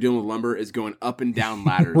when you're dealing with lumber is going up and down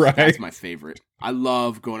ladders. Right. That's my favorite. I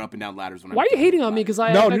love going up and down ladders. When Why are you I'm hating on me? Because I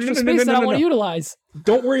have No, extra no, space that I want to no. utilize.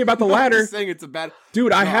 Don't worry about the I'm ladder. just saying it's a bad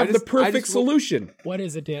Dude, I No, have I the just- I perfect just- solution. What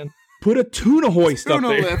is it, Dan? Put a tuna hoist up tuna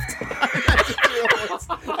there. lift.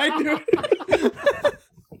 I knew it.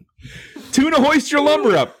 Tuna hoist your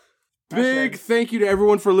lumber up. Big thank you to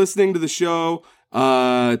everyone for listening to the show.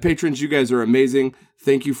 Patrons, you guys are amazing.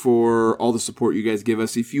 Thank you for all the support you guys give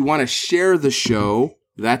us. If you want to share the show,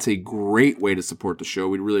 that's a great way to support the show.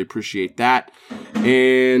 We'd really appreciate that.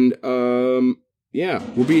 And yeah,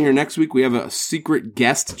 we'll be here next week. We have a secret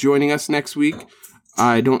guest joining us next week.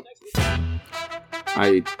 I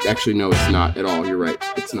actually no, it's not at all. You're right.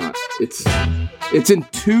 It's not. It's in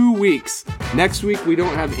 2 weeks. Next week we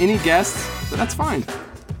don't have any guests, but that's fine.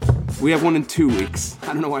 We have one in 2 weeks. I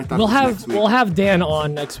don't know why I thought next week. We'll have Dan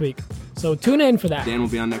on next week. So tune in for that. Dan will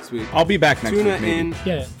be on next week. I'll be back next week. Tuna in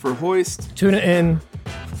for Hoist. Tuna in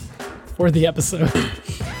for the episode.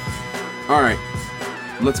 All right.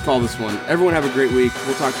 Let's call this one. Everyone have a great week.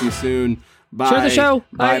 We'll talk to you soon. Bye. Share the show.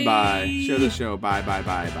 Bye. Bye. Share the show. Bye.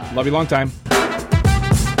 Love you long time.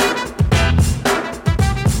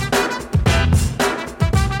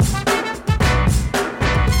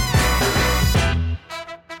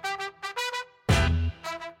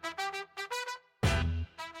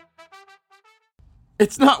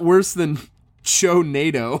 It's not worse than Show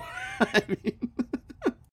NATO. I mean...